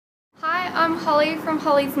I'm Hollie from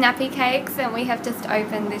Hollie's Nappy Cakes, and we have just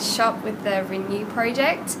opened this shop with the Renew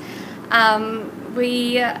project.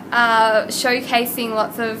 We are showcasing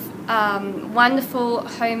lots of wonderful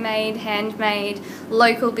homemade, handmade,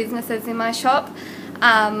 local businesses in my shop.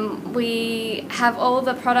 We have all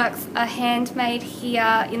the products are handmade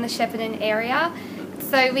here in the Shepparton area.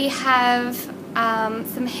 So we have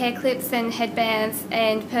some hair clips and headbands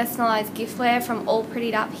and personalised giftware from All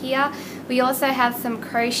Prettied Up here. We also have some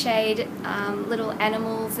crocheted little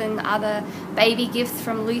animals and other baby gifts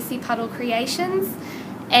from Lucy Puddle Creations.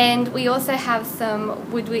 And we also have some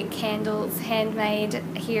woodwick candles handmade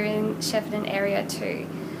here in Shepparton area too.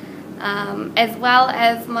 As well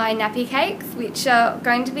as my nappy cakes, which are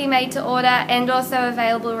going to be made to order and also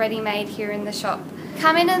available ready-made here in the shop.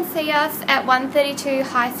 Come in and see us at 132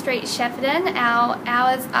 High Street, Shepparton. Our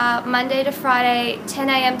hours are Monday to Friday, 10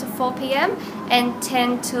 AM to 4 PM and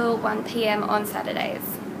 10 till 1 PM on Saturdays.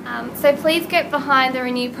 So please get behind the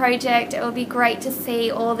Renew project. It will be great to see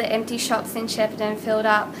all the empty shops in Shepparton filled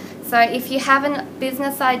up. So if you have a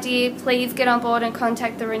business idea, please get on board and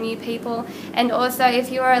contact the Renew people. And also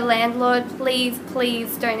if you are a landlord, please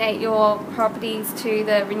donate your properties to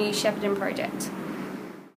the Renew Shepparton project.